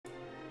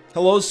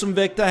Hello,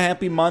 Sinvicta.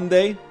 Happy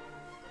Monday.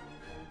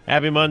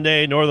 Happy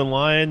Monday,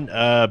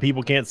 Northernlion.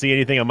 People can't see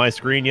anything on my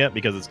screen yet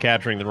because it's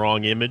capturing the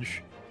wrong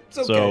image. It's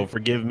okay. So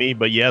forgive me,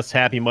 but yes,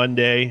 happy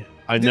Monday.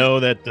 I know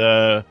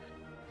that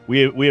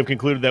we have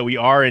concluded that we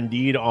are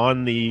indeed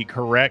on the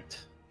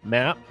correct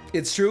map.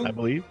 It's true. I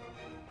believe.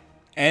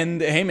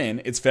 And hey,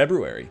 man, it's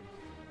February.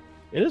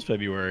 It is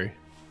February.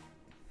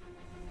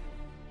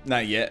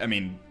 Not yet. I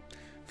mean,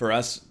 for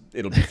us,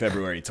 it'll be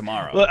February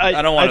tomorrow. Well,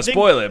 I don't want to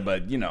spoil it,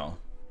 but you know.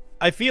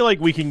 I feel like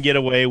we can get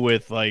away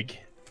with like.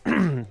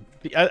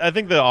 I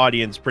think the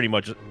audience pretty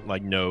much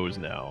like knows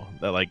now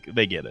that like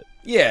they get it.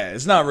 Yeah,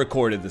 it's not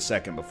recorded the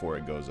second before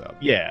it goes up.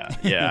 Yeah.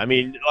 I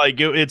mean, like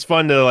it's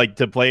fun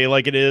to play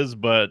like it is,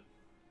 but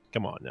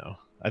come on now.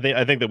 I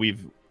think that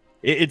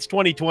it's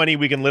 2020.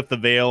 We can lift the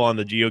veil on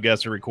the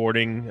Geoguessr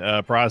recording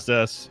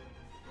process,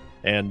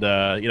 and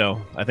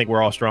I think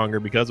we're all stronger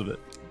because of it.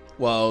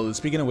 Well,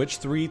 speaking of which,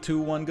 3,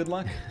 2, 1, good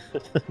luck.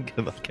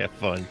 Good luck, have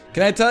fun.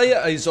 Can I tell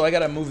you? So I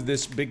gotta move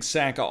this big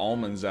sack of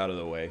almonds out of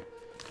the way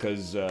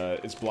because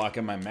it's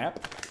blocking my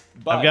map.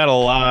 But, I've got a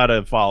lot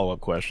of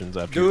follow-up questions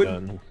after you're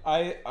done.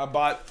 I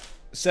bought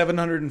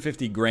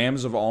 750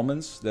 grams of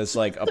almonds. That's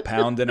like a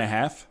pound and a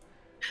half.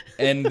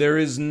 And there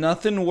is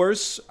nothing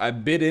worse. I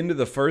bit into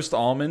the first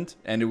almond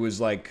and it was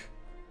like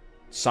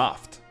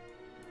soft.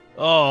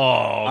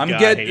 Oh,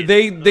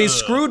 they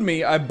screwed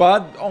me. I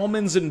bought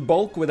almonds in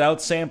bulk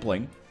without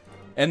sampling.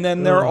 And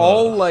then they're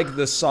all like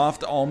the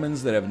soft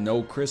almonds that have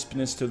no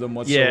crispness to them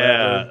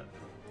whatsoever.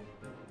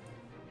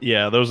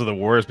 Yeah, those are the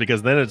worst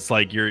because then it's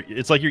like you're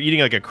eating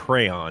like a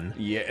crayon.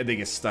 Yeah, they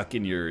get stuck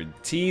in your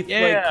teeth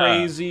like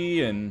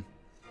crazy and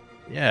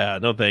yeah,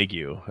 no thank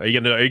you. Are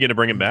you gonna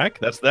bring them back?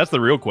 That's the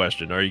real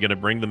question. Are you gonna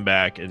bring them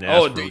back and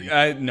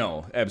ask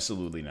no,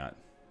 absolutely not.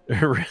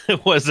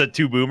 Was it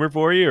too boomer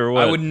for you or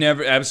what? I would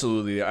never,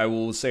 absolutely. I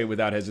will say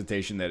without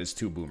hesitation that is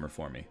too boomer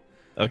for me.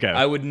 Okay.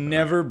 I would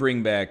never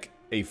bring back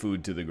a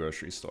food to the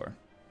grocery store.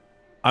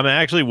 I'm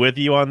actually with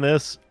you on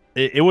this.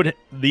 This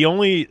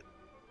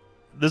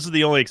is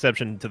the only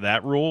exception to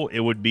that rule. It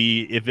would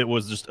be if it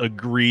was just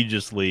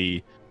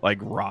egregiously like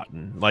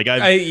rotten. Like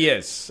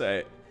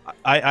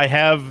I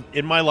have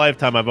in my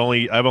lifetime I've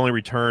only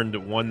returned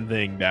one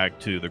thing back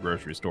to the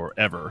grocery store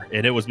ever,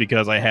 and it was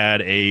because I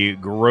had a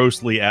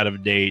grossly out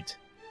of date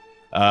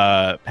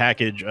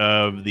package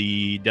of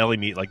the deli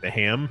meat, like the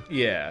ham.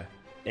 Yeah,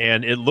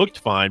 and it looked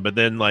fine, but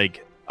then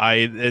like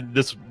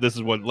this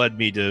is what led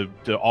me to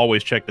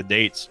always check the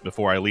dates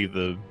before I leave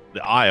the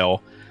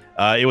aisle.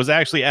 It was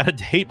actually out of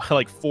date by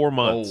like 4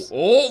 months.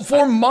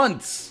 4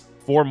 months.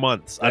 4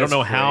 months. That's I don't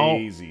know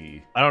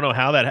crazy. how. I don't know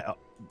how that.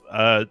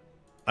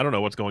 I don't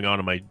know what's going on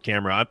in my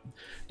camera.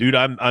 Dude,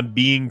 I'm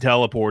being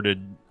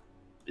teleported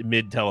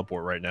mid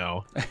teleport right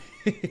now.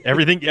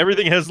 everything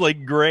has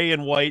like gray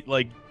and white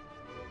like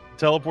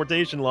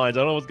teleportation lines.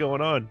 I don't know what's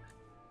going on.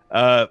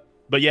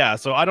 But yeah,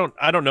 so I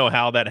don't know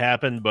how that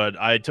happened, but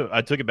I took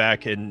it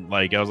back and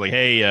like I was like,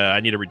 hey, I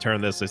need to return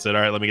this. I said,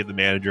 all right, let me get the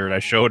manager, and I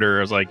showed her.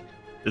 I was like,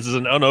 this is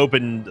an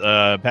unopened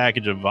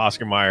package of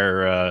Oscar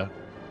Mayer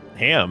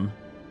ham,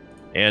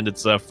 and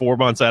it's 4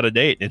 months out of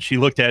date. And she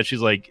looked at it,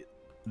 she's like,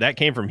 that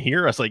came from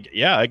here? I was like,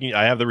 yeah,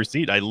 I have the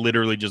receipt. I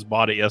literally just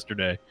bought it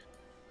yesterday.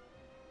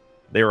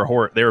 They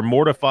were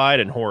mortified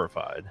and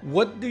horrified.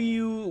 Where do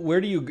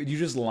you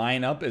just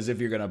line up as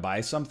if you're gonna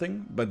buy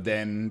something, but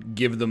then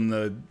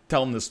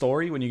tell them the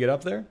story when you get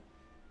up there?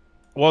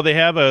 Well,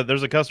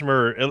 there's a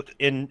customer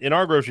in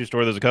our grocery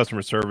store. There's a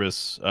customer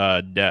service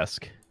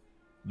desk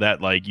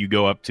that like you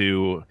go up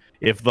to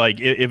if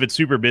it's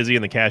super busy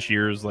and the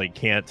cashiers like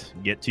can't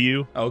get to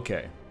you.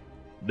 Okay.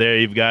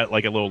 They've got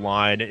like a little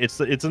line. It's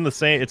the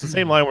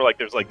same line where like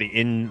there's like the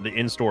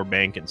in-store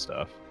bank and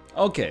stuff.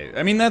 Okay.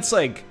 I mean that's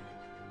like,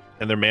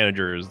 and their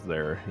manager is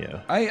there.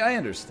 Yeah. I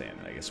understand,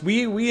 I guess.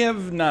 We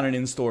have not an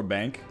in-store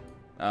bank,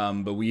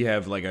 but we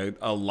have like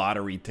a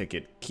lottery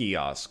ticket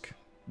kiosk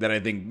that I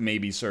think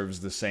maybe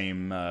serves the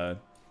same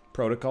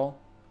protocol.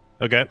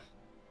 Okay.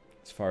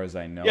 As far as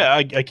I know. Yeah,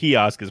 a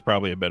kiosk is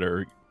probably a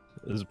better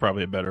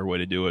way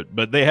to do it.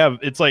 But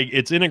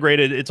it's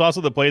integrated. It's also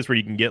the place where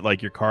you can get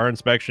like your car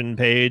inspection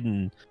paid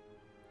and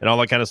all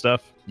that kind of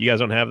stuff. You guys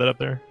don't have that up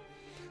there?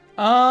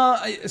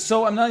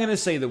 So I'm not gonna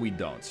say that we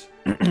don't,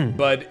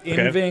 but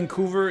in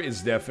Vancouver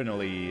is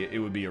definitely, it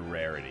would be a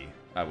rarity,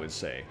 I would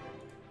say.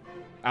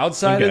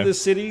 Outside of the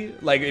city,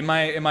 like in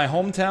my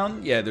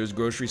hometown, yeah, there's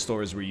grocery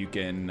stores where you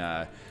can,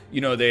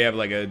 they have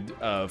like a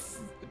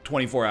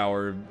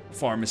 24-hour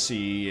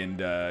pharmacy and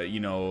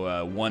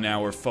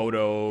 1-hour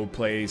photo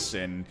place,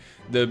 and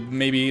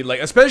maybe like,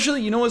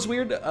 especially, you know what's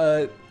weird,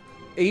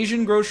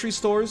 Asian grocery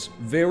stores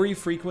very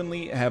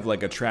frequently have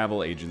like a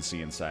travel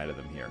agency inside of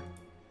them here.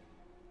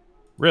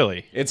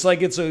 Really? It's like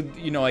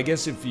I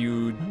guess if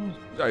you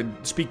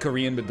speak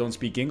Korean but don't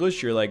speak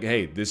English, you're like,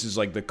 hey, this is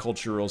like the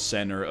cultural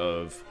center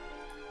of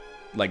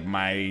like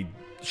my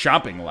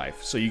shopping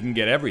life, so you can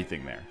get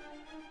everything there.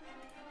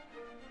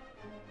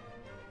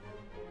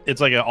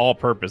 It's like an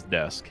all-purpose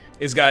desk.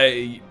 It's got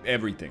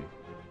everything.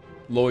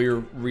 Lawyer,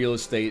 real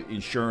estate,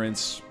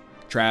 insurance,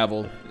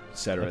 travel,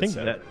 etc.,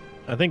 etc.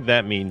 I think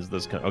that means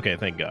this. Okay,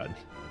 thank God.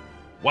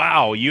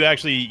 Wow,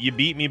 you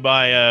beat me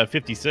by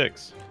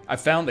 56. I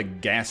found a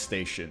gas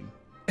station.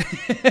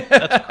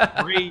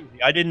 That's crazy.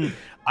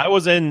 I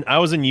was in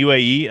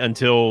UAE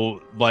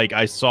until like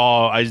I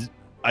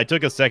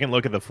took a second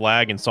look at the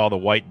flag and saw the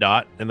white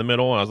dot in the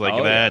middle, and I was like,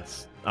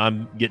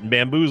 I'm getting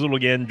bamboozled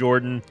again,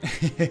 Jordan.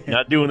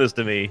 Not doing this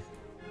to me.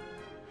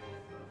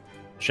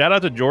 Shout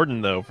out to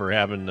Jordan though for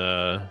having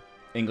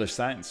English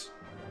science.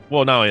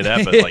 Well, not only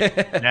that, but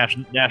like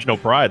national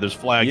pride. There's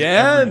flags.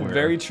 Yeah, everywhere.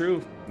 Very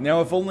true.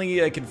 Now, if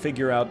only I could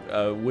figure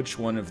out which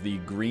one of the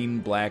green,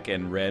 black,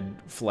 and red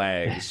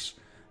flags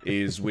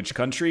is which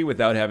country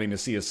without having to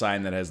see a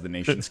sign that has the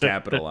nation's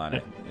capital on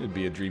it. It would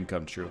be a dream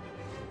come true.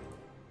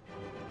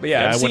 But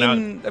yeah,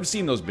 I've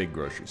seen those big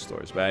grocery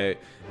stores. But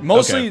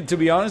mostly, to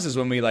be honest, is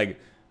when we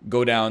like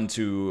go down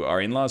to our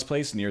in-laws'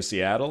 place near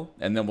Seattle,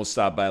 and then we'll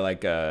stop by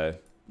like a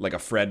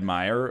Fred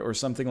Meyer or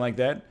something like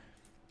that.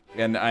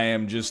 And I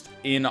am just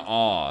in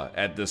awe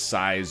at the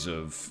size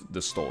of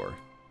the store.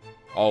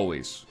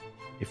 Always.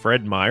 A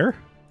Fred Meyer?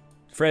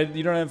 Fred,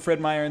 you don't have Fred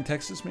Meyer in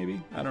Texas,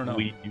 maybe? I don't know.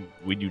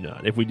 We do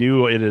not. If we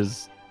do, it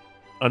is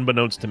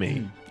unbeknownst to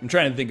me. I'm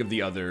trying to think of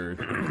the other.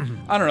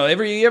 I don't know.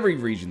 Every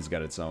region's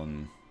got its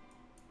own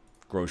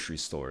grocery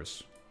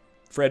stores.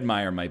 Fred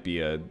Meyer might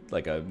be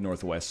like a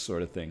Northwest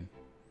sort of thing.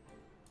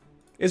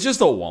 It's just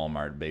a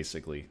Walmart,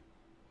 basically.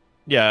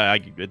 Yeah,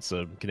 it's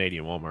a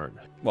Canadian Walmart.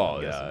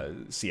 Well,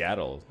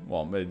 Seattle,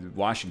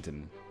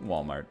 Washington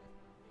Walmart.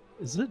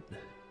 Is it?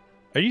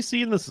 Are you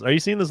seeing this? Are you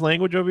seeing this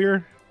language over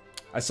here?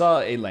 I saw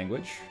a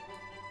language.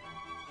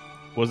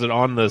 Was it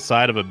on the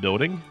side of a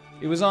building?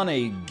 It was on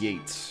a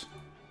gate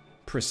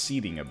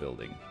preceding a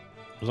building.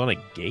 It was on a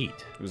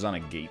gate. It was on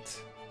a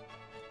gate.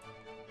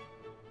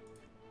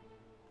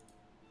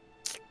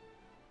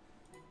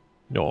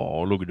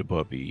 No, look at the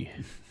puppy.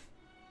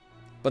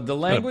 But the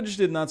language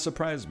did not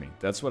surprise me.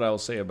 That's what I'll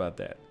say about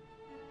that.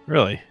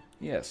 Really?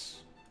 Yes.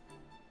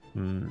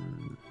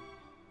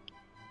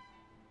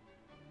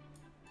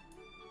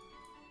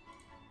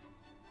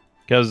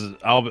 Because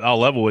I'll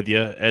level with you.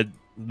 At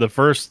the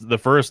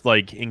first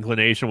like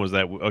inclination was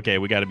that okay,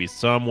 we got to be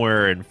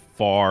somewhere in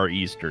far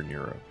Eastern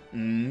Europe.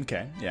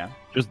 Okay, yeah.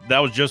 That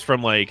was just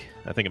from like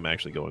I think I'm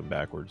actually going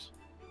backwards.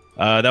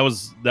 That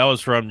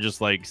was from just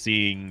like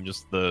seeing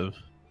just the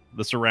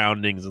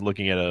surroundings and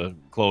looking at a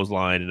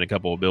clothesline and a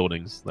couple of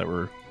buildings that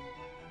were,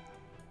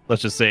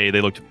 let's just say,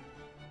 they looked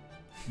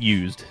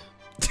used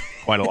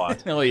quite a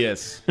lot. Oh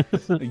yes,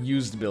 a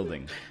used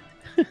building.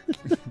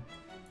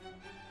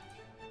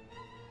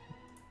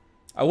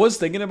 I was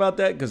thinking about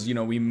that because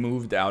we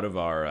moved out of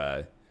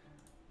our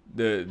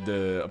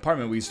the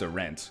apartment we used to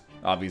rent,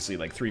 obviously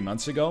like 3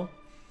 months ago.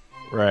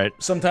 Right.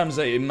 Sometimes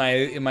in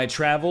my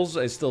travels,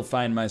 I still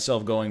find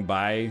myself going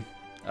by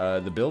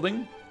the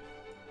building.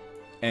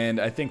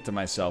 And I think to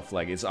myself,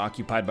 like, it's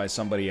occupied by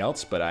somebody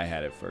else, but I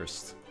had it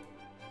first.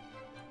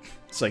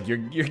 It's like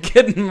you're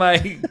getting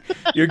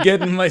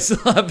my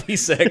sloppy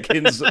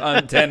seconds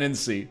on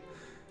tenancy.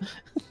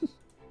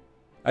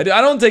 I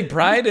don't take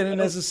pride in it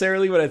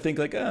necessarily, but I think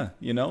like,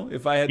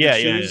 if I had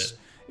to choose,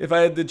 if I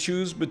had to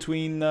choose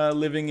between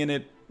living in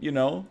it,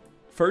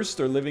 first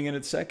or living in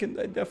it second,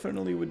 I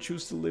definitely would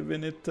choose to live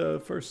in it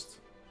first.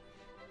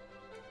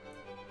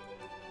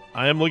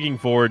 I am looking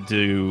forward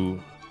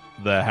to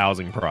the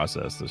housing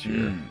process this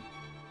year.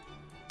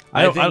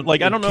 I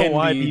don't know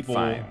why people.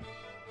 Fine.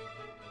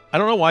 I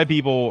don't know why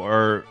people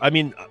are. I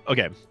mean,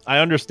 okay, I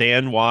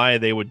understand why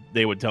they would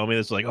tell me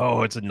this. Like,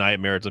 oh, it's a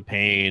nightmare. It's a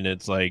pain.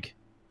 It's like,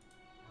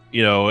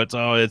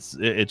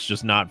 it's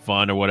just not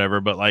fun or whatever.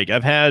 But like,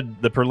 I've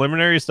had the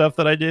preliminary stuff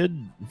that I did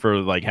for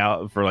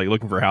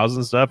looking for houses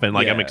and stuff, and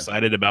like I'm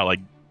excited about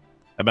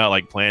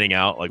planning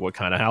out like what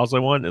kind of house I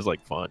want is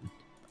like fun.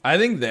 I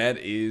think that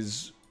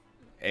is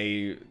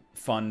a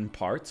fun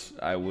part.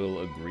 I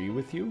will agree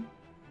with you.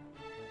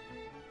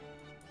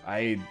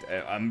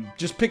 I'm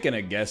just picking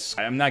a guess.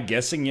 I'm not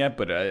guessing yet,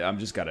 but I'm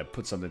just gotta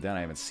put something down.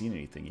 I haven't seen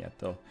anything yet,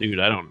 though. Dude,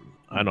 I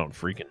don't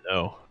freaking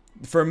know.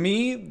 For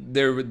me,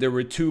 there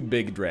were two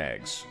big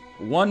drags.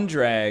 One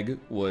drag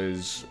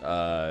was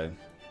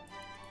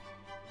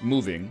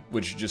moving,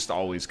 which just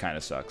always kind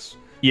of sucks.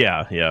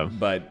 Yeah.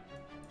 But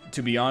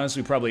to be honest,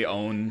 we probably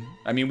own.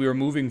 I mean, we were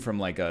moving from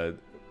like a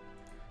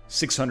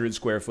 600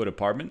 square foot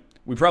apartment.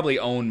 We probably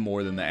own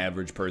more than the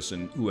average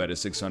person who had a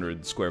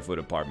 600 square foot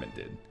apartment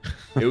did.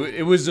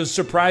 It was a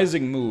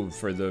surprising move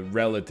for the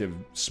relative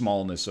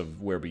smallness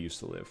of where we used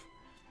to live.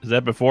 Is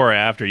that before or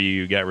after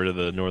you got rid of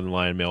the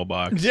Northernlion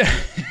mailbox? Yeah.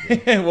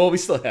 Well, we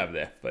still have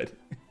that, but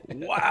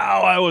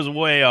wow, I was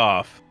way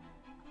off.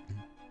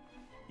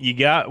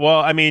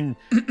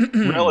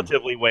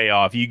 Relatively way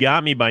off. You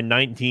got me by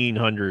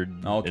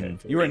 1900. Okay.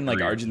 You were in like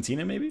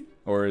Argentina maybe?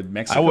 Or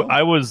Mexico?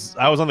 I was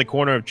on the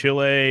corner of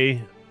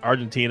Chile,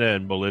 Argentina,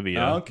 and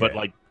Bolivia, but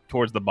like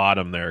towards the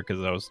bottom there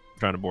because I was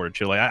trying to board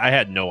Chile. I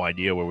had no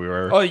idea where we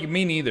were. Oh,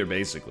 me neither,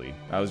 basically.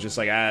 I was just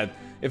like,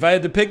 if I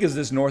had to pick, is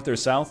this north or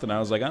south? And I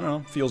was like, I don't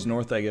know, feels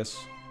north, I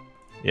guess.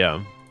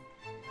 Yeah.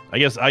 I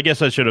guess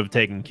I should have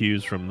taken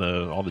cues from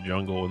all the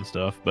jungle and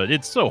stuff, but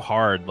it's so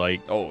hard.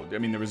 Like, oh, I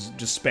mean, there was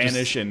just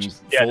Spanish and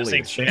yeah, foliage.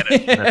 just Spanish.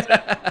 And that's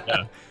it.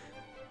 Yeah.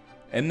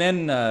 And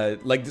then,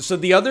 like, so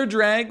the other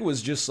drag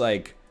was just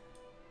like,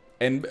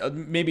 and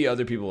maybe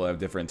other people have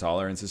different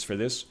tolerances for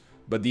this,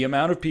 but the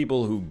amount of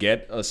people who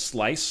get a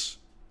slice,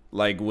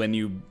 like when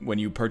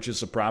you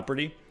purchase a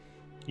property,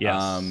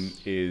 yes,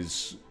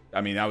 is, I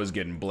mean, I was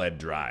getting bled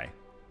dry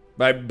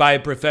by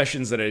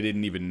professions that I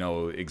didn't even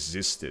know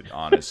existed,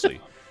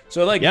 honestly.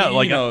 So like, yeah,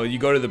 you know, you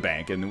go to the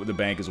bank, and the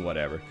bank is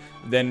whatever.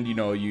 Then, you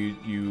know,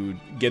 you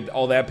get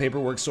all that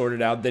paperwork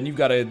sorted out. Then you've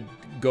got to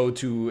go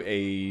to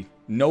a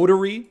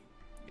notary,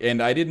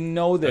 and I didn't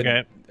know that.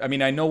 Okay. I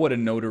mean, I know what a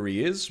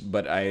notary is,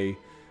 but I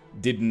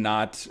did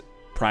not,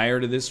 prior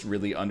to this,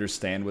 really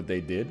understand what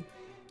they did.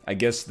 I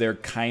guess they're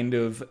kind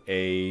of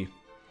a,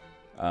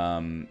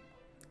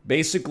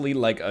 basically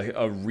like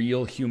a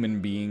real human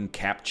being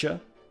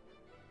CAPTCHA.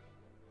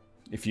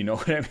 If you know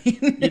what I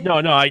mean. No,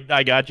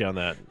 I got you on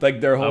that. Like,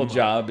 their whole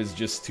job is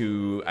just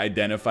to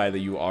identify that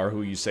you are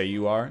who you say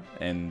you are,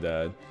 and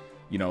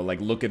you know,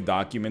 like, look at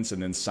documents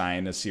and then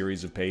sign a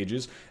series of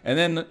pages. And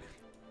then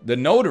the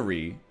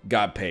notary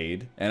got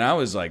paid, and I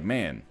was like,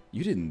 man,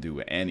 you didn't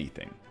do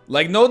anything.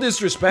 Like, no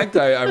disrespect,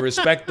 I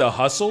respect the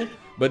hustle,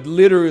 but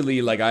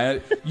literally,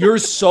 like, you're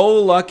so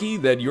lucky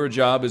that your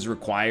job is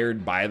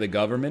required by the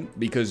government,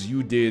 because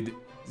you did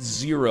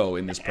zero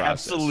in this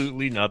process.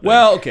 Absolutely nothing.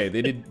 Well, okay,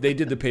 they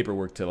did the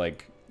paperwork to,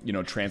 like, you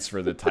know,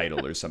 transfer the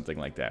title or something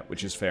like that,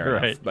 which is fair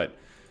enough. But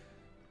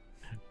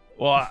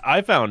well,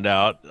 I found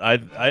out. I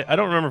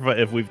don't remember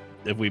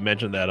if we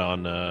mentioned that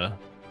on the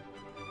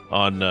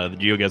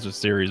Geoguessr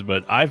series,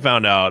 but I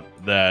found out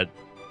that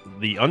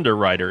the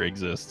underwriter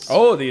exists.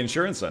 Oh, the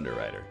insurance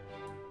underwriter.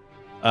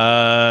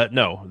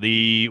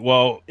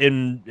 No,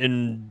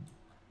 in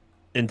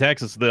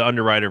Texas, the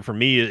underwriter for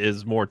me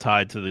is more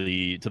tied to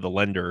the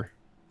lender.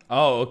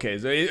 Oh, okay.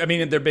 So, I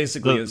mean, they're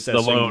basically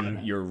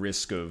assessing your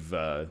risk of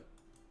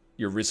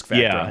your risk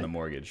factor on the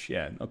mortgage.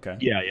 Yeah. Okay.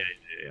 Yeah.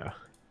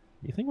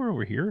 You think we're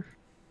over here?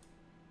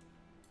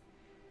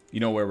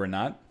 You know where we're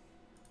not?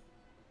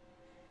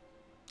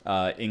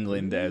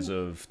 England, as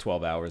of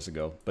 12 hours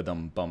ago. But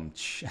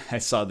I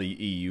saw the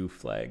EU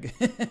flag.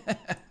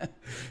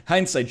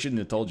 Hindsight shouldn't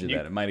have told you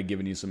that. It might have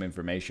given you some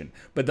information.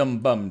 But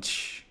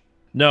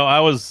no,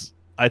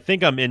 I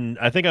think I'm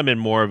in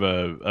more of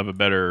a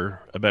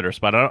better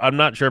spot. I'm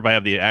not sure if I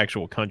have the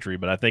actual country,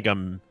 but I think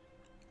I'm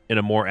in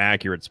a more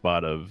accurate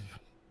spot of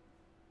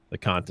the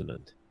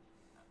continent.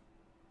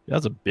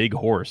 That's a big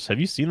horse.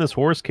 Have you seen this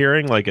horse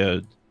carrying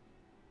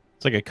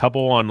it's like a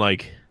couple on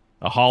like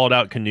a hollowed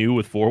out canoe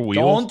with 4 wheels?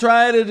 Don't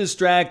try to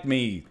distract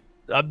me.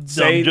 I'm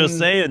just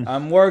saying.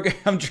 I'm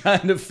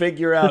trying to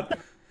figure out.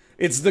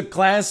 It's the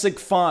classic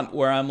font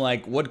where I'm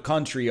like, what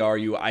country are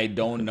you? I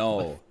don't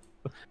know.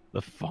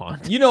 The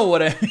font. You know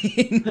what I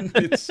mean?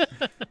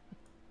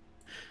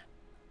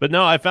 But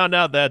no, I found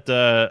out that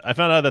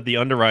the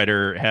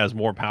underwriter has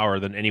more power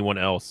than anyone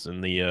else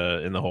in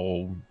the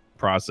whole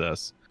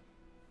process.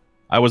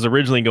 I was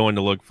originally going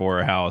to look for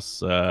a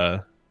house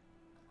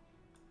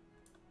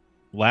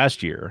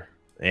last year,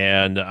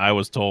 and I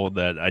was told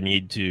that I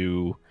need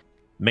to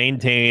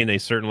maintain a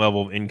certain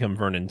level of income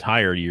for an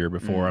entire year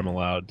before I'm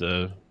allowed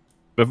to.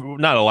 But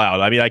not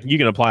allowed. I mean, you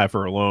can apply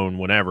for a loan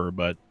whenever,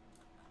 but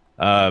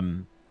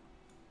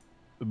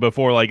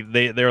before, like,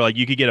 they're like,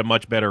 you could get a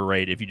much better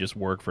rate if you just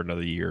work for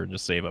another year and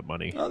just save up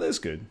money. Oh, that's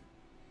good.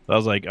 So I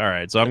was like, all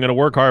right, so I'm going to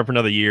work hard for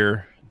another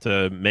year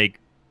to make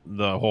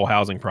the whole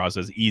housing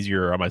process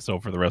easier on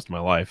myself for the rest of my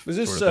life. Was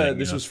this sort of thing,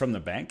 this was from the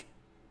bank?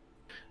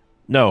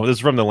 No, this is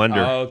from the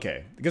lender. Oh,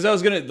 okay. Because I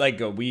was gonna like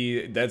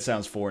that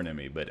sounds foreign to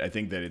me, but I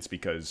think that it's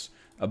because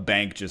a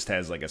bank just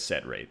has like a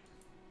set rate.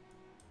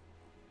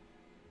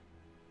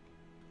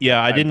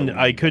 Yeah, I couldn't.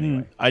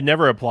 Anyway. I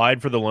never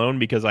applied for the loan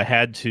because I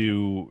had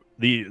to.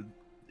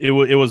 It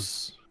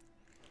was.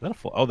 Is that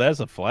oh, that's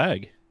a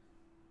flag.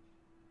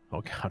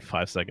 Oh God,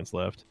 5 seconds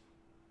left.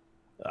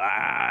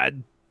 I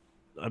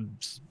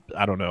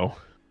don't know.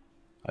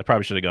 I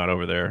probably should have gone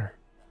over there.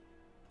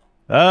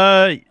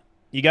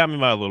 You got me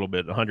by a little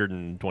bit.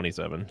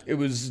 127. It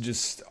was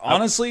just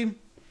honestly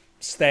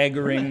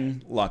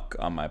staggering luck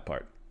on my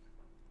part.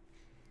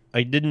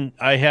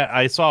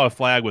 I saw a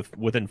flag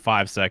within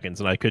 5 seconds,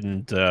 and I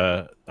couldn't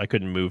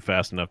move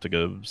fast enough to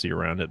go see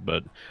around it.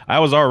 But I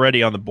was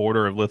already on the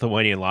border of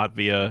Lithuania and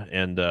Latvia,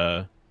 and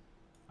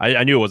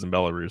I knew it wasn't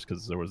Belarus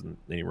because there wasn't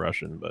any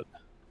Russian. But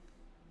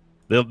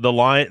the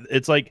line,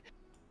 it's like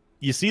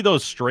you see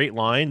those straight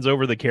lines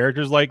over the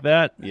characters like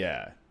that.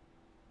 Yeah.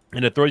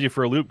 And it throws you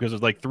for a loop because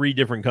there's like 3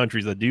 different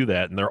countries that do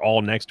that, and they're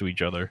all next to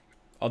each other.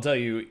 I'll tell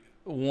you,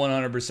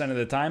 100% of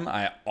the time,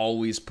 I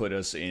always put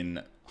us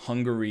in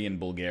Hungary and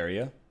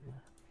Bulgaria,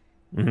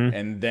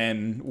 and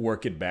then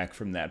work it back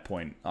from that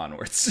point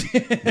onwards.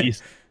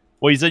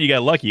 Well, you said you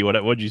got lucky.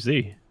 What'd you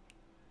see?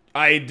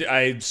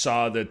 I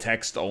saw the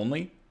text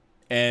only,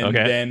 and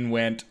then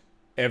went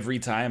every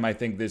time I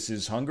think this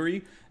is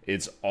Hungary,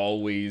 it's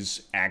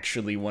always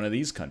actually one of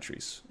these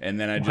countries. And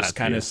then I just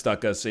kind of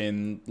stuck us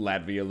in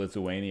Latvia,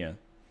 Lithuania.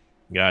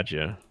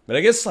 Gotcha. But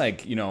I guess,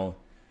 like, you know,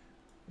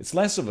 it's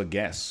less of a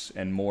guess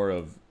and more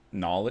of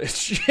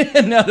knowledge.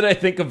 Now that I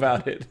think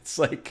about it, it's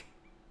like...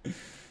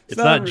 It's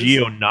not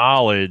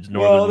geo-knowledge,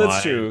 Well,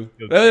 that's true.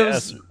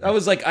 I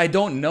was like, I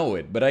don't know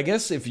it. But I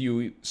guess if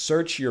you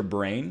search your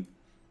brain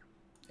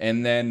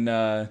and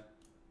then,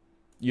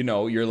 you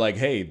know, you're like,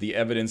 hey, the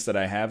evidence that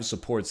I have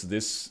supports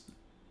this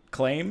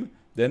claim,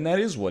 then that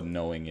is what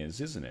knowing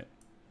is, isn't it?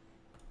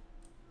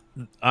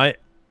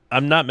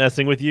 I'm not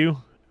messing with you,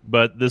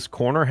 but this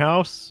corner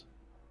house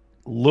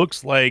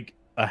looks like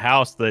a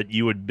house that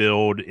you would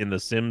build in The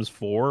Sims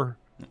 4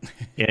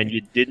 and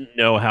you didn't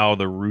know how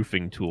the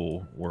roofing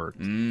tool worked.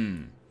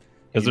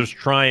 Because there's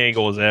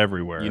triangles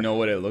everywhere. You know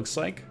what it looks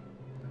like?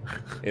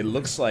 It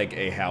looks like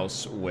a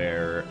house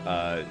where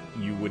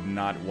you would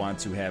not want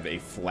to have a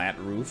flat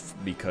roof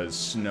because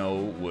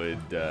snow would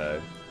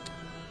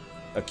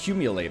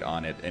accumulate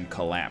on it and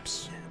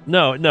collapse.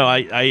 No,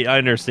 I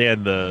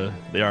understand the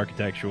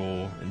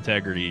architectural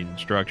integrity and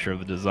structure of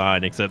the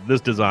design, except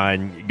this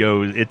design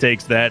it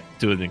takes that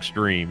to an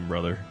extreme,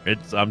 brother.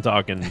 I'm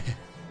talking,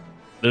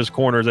 there's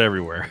corners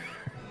everywhere.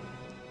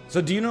 So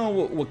do you know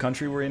what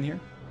country we're in here?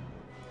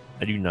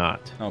 I do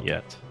not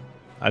yet.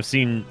 I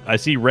see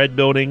red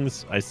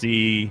buildings. I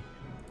see.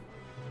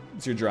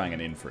 So you're drawing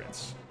an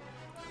inference.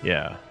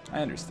 Yeah.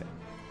 I understand.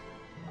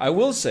 I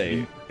will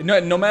say,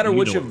 no matter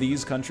which of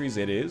these countries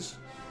it is,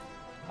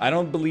 I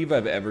don't believe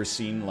I've ever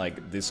seen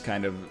like this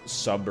kind of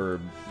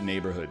suburb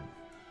neighborhood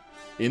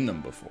in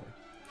them before.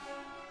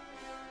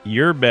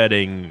 You're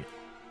betting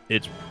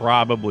it's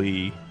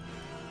probably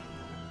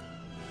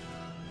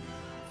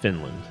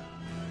Finland.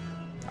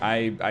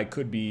 I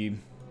could be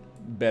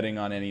betting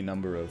on any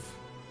number of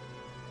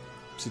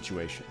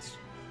situations.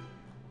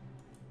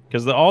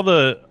 Because all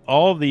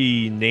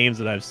the names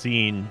that I've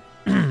seen,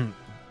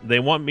 they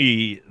want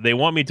me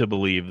to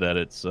believe that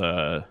it's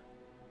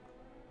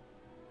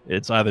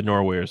either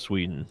Norway or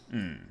Sweden.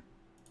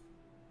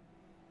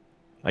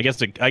 I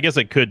guess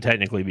it could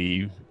technically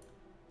be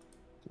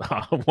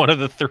one of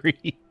the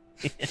three.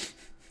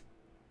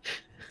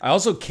 I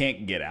also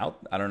can't get out.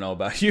 I don't know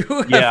about you.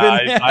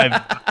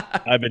 Yeah,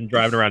 I've been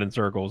driving around in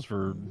circles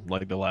for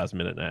like the last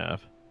minute and a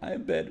half. I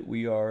bet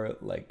we are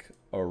like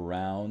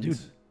around. Dude,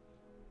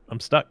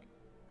 I'm stuck.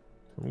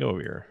 Let me go over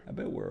here. I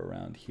bet we're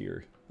around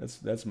here.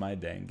 That's my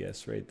dang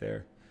guess right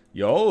there.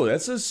 Yo,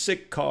 that's a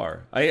sick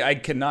car. I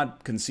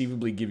cannot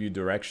conceivably give you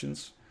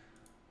directions,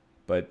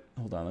 but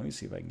hold on. Let me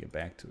see if I can get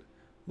back to it.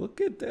 Look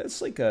at that. It's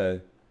like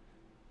a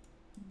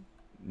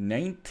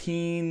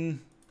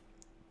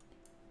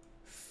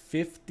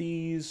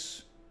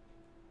 1950s.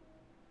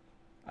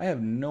 I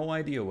have no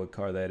idea what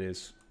car that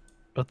is.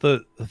 But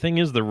the thing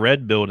is, the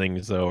red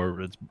buildings,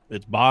 though,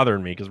 it's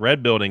bothering me because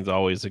red buildings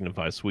always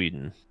signify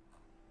Sweden.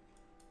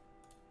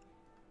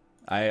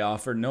 I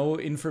offer no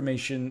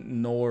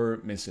information nor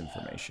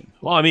misinformation.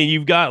 Well, I mean,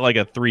 you've got like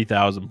a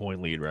 3,000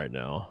 point lead right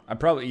now. I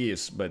probably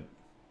is, but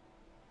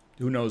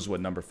who knows what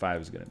number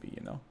 5 is going to be,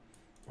 you know?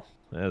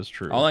 That's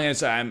true. All I'm going to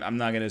say, I'm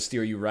not going to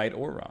steer you right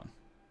or wrong,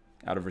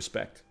 out of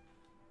respect.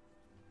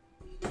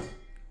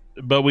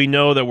 But we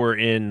know that we're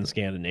in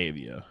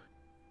Scandinavia.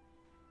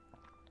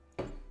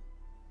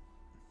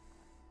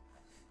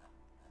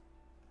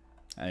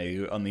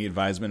 On the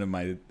advisement of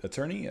my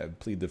attorney, I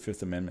plead the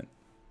Fifth Amendment.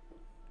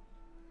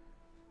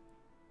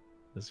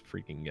 This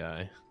freaking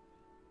guy.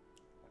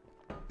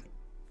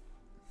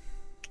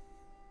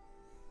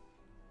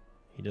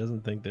 He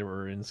doesn't think they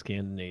were in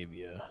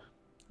Scandinavia.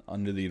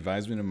 Under the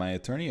advisement of my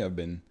attorney, I've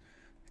been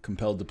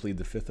compelled to plead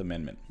the Fifth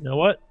Amendment. You know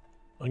what?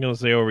 I'm going to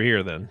say over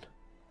here then.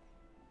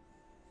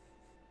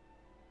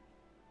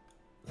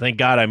 Thank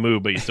God I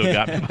moved, but you still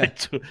got me by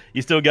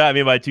you still got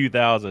me by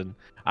 2,000.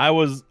 I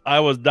was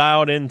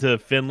dialed into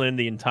Finland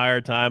the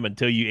entire time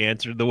until you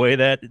answered the way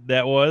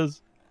that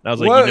was. And I was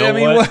like, what? you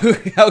know what?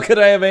 How could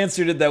I have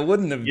answered it that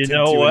wouldn't have? You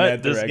know what? In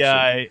that this direction?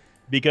 Guy,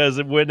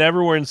 because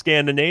whenever we're in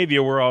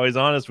Scandinavia, we're always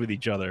honest with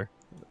each other.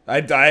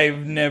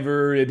 I've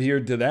never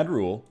adhered to that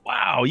rule.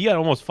 Wow, you got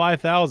almost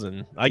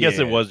 5,000. I guess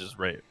it was just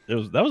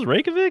that was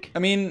Reykjavik. I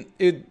mean,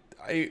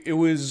 it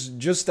was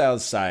just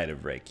outside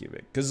of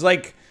Reykjavik because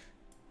like.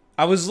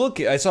 I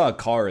saw a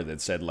car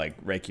that said like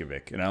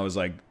Reykjavik, and I was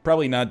like,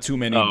 probably not too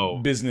many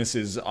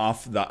businesses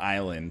off the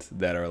island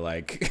that are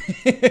like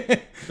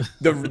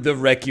the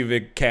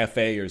Reykjavik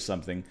Cafe or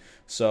something.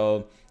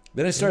 So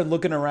then I started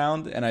looking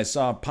around, and I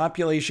saw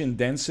population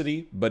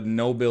density, but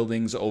no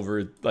buildings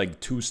over like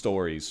 2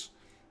 stories,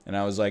 and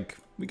I was like,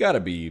 we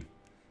gotta be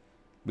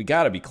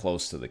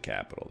close to the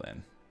capital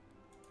then.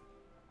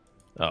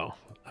 Oh.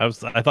 I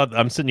thought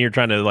I'm sitting here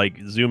trying to like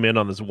zoom in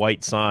on this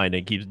white sign and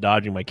it keeps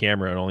dodging my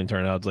camera and only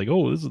turned out it's like,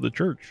 oh, this is the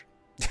church.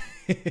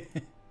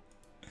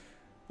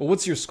 Well,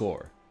 what's your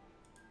score?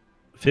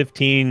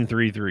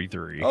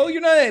 15,333. Oh, you're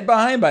not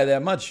behind by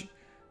that much.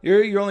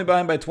 You're only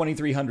behind by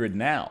 2,300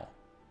 now.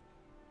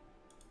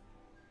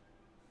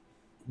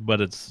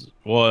 But it's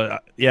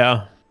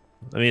yeah.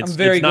 I mean, it's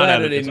not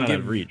out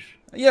of reach.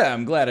 Yeah,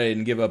 I'm glad I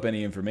didn't give up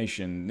any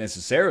information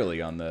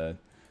necessarily on the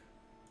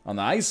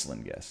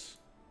Iceland guess.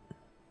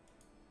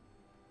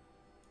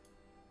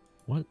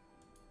 What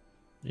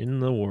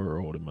in the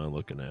world am I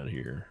looking at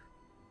here?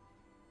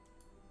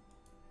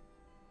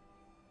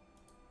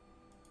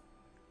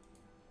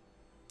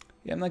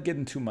 Yeah, I'm not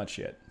getting too much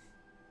yet.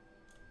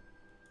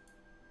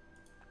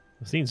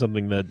 I've seen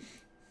something that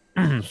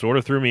sort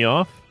of threw me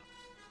off.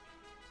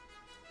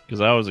 Because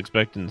I was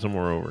expecting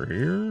somewhere over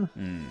here.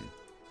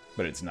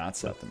 But it's not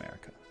South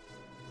America.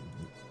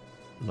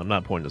 I'm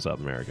not pointing to South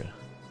America.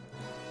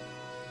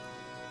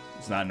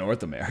 It's not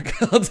North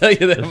America, I'll tell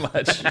you that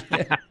much.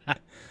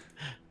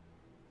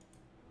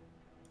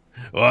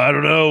 Well, I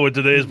don't know. With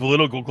today's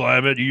political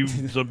climate,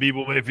 some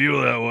people may feel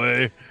that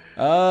way.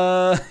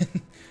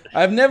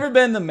 I've never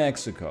been to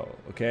Mexico,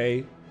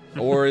 okay?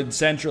 Or in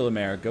Central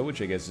America,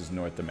 which I guess is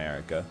North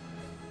America.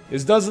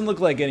 This doesn't look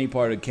like any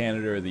part of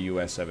Canada or the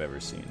U.S. I've ever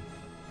seen.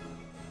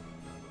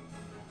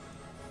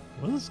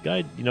 Well, this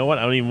guy, you know what?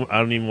 I don't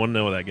even want to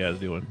know what that guy's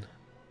doing.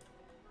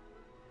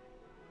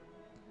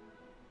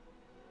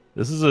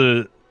 This is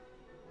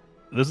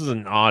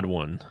an odd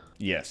one.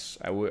 Yes,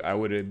 I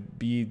would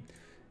be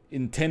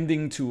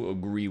intending to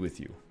agree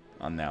with you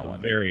on that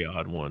one. Very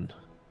odd one.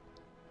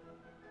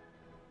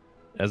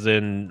 As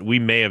in, we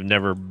may have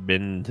never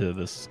been to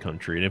this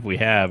country, and if we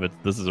have,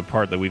 this is a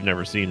part that we've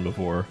never seen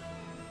before.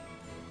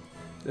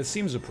 That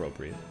seems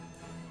appropriate.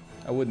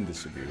 I wouldn't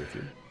disagree with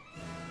you.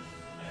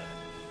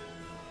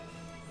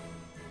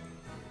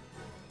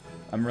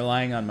 I'm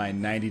relying on my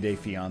 90-day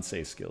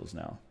fiancé skills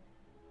now.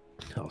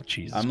 Oh,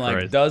 Jesus I'm Christ.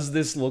 like, does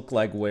this look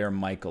like where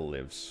Michael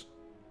lives?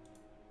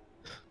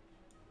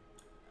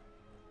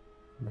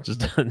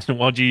 Just why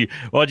don't you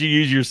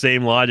use your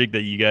same logic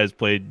that you guys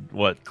played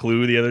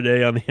Clue the other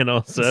day on the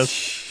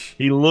NLSS?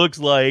 He looks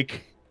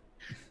like.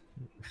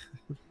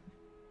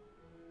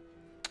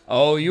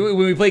 Oh, when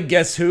we played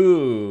Guess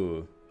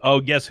Who? Oh,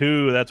 Guess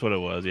Who? That's what it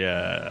was.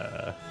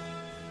 Yeah.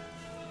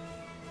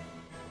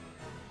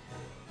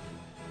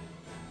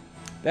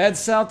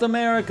 That's South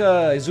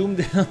America. I zoomed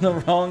in on the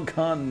wrong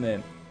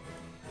continent.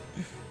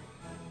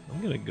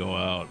 I'm gonna go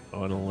out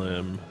on a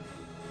limb.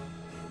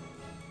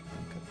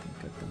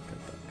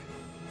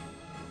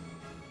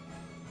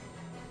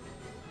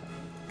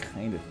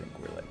 Kind of think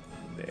we're like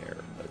there,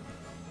 but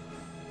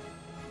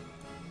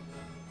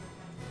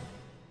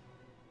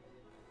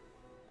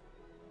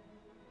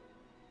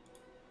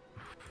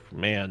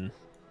man.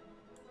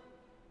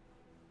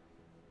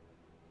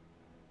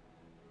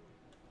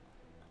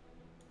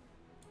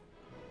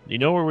 You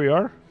know where we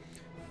are?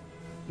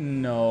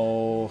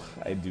 No,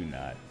 I do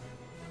not.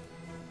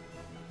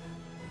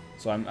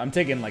 So I'm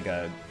taking like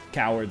a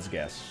coward's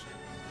guess.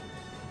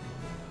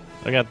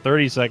 I got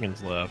 30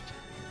 seconds left.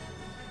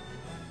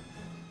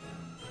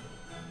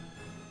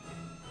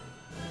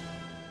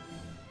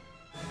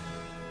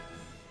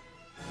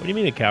 What do you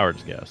mean a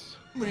coward's guess?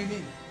 What do you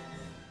mean?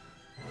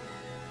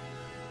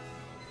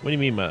 What do you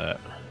mean by that?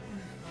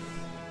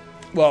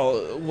 Well,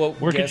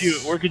 where could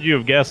you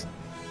have guessed?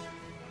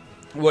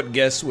 What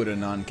guess would a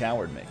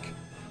non-coward make?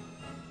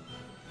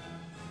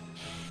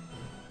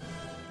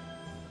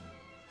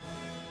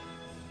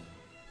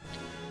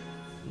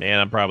 Man,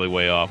 I'm probably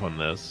way off on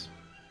this.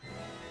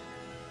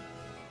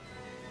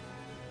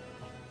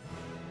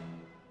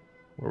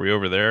 Were we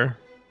over there?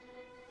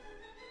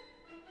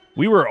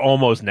 We were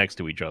almost next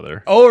to each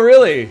other. Oh,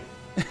 really?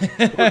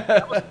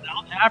 That was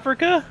South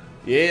Africa?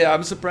 Yeah,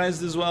 I'm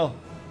surprised as well.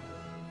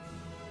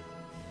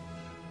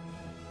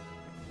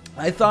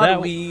 I thought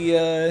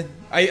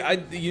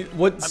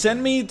what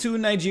sent me to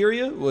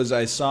Nigeria was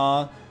I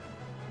saw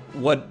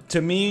what to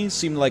me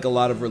seemed like a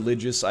lot of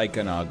religious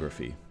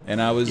iconography.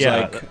 And I was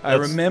I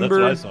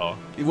remember that's what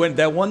I saw.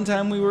 That one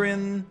time we were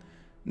in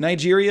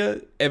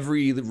Nigeria,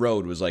 every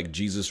road was like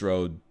Jesus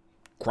Road,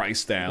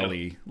 Christ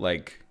Alley,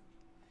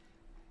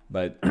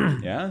 but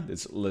yeah,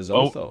 it's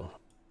Lesotho. Oh.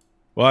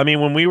 Well, I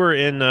mean, when we were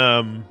in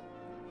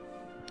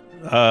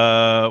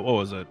what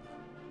was it?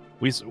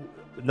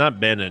 Not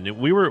Benin.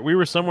 We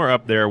were somewhere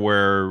up there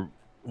where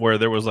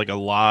there was like a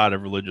lot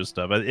of religious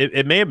stuff.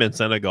 It may have been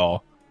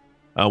Senegal,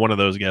 one of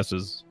those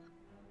guesses.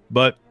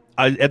 But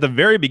at the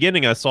very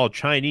beginning, I saw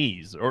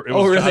Chinese, or it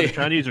was really?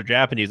 Chinese or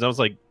Japanese. I was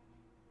like,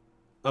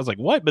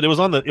 what? But it was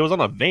on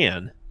a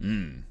van.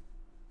 Mm.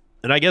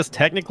 And I guess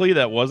technically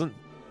that wasn't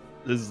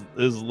is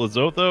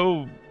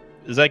Lesotho.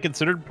 Is that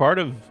considered part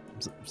of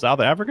South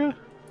Africa,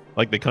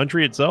 like the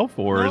country itself,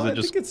 or is it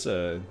just?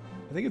 I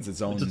think it's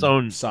its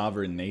own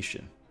sovereign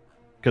nation.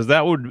 Because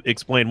that would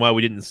explain why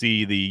we didn't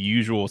see the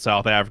usual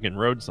South African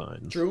road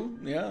signs. True.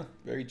 Yeah.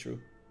 Very true.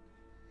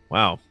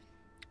 Wow.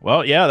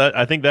 Well, yeah.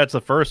 I think that's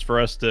the first for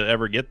us to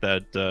ever get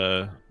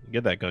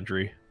that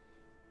country.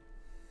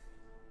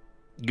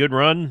 Good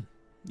run.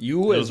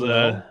 You as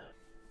well.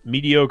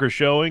 Mediocre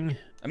showing.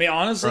 I mean,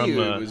 honestly,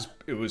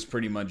 it was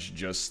pretty much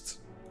just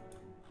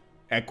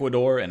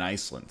Ecuador and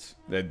Iceland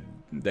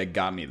that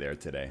got me there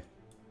today.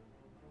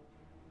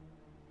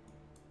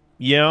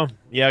 Yeah,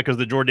 because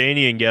the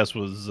Jordanian guess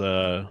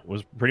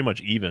was pretty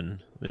much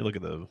even. Let me look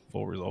at the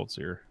full results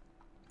here.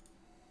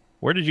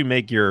 Where did you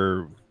make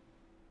the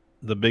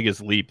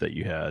biggest leap that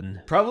you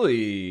had?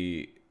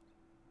 Probably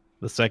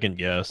the second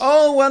guess.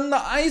 Oh, on the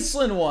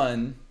Iceland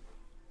one,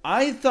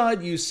 I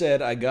thought you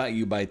said I got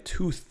you by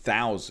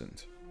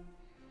 2,000.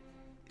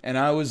 And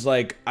I was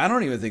like, I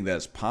don't even think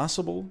that's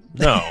possible.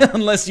 No.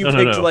 Unless you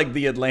picked like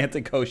the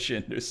Atlantic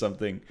Ocean or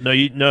something. No,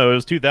 it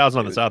was 2,000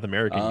 on the South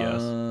American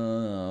guess.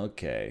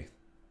 Okay.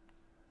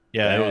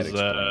 Yeah, it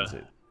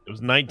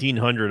was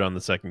 1,900 on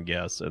the second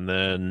guess, and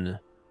then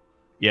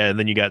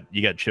you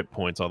got chip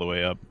points all the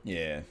way up.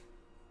 Yeah.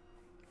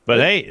 But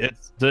hey,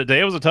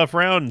 today was a tough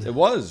round. It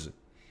was.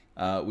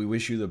 We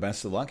wish you the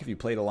best of luck if you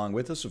played along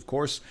with us. Of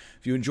course,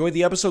 if you enjoyed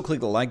the episode,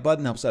 click the like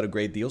button. Helps out a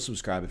great deal.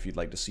 Subscribe if you'd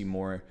like to see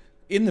more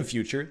in the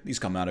future. These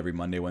come out every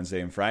Monday,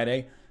 Wednesday, and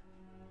Friday.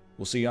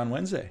 We'll see you on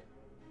Wednesday.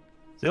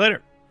 See you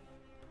later.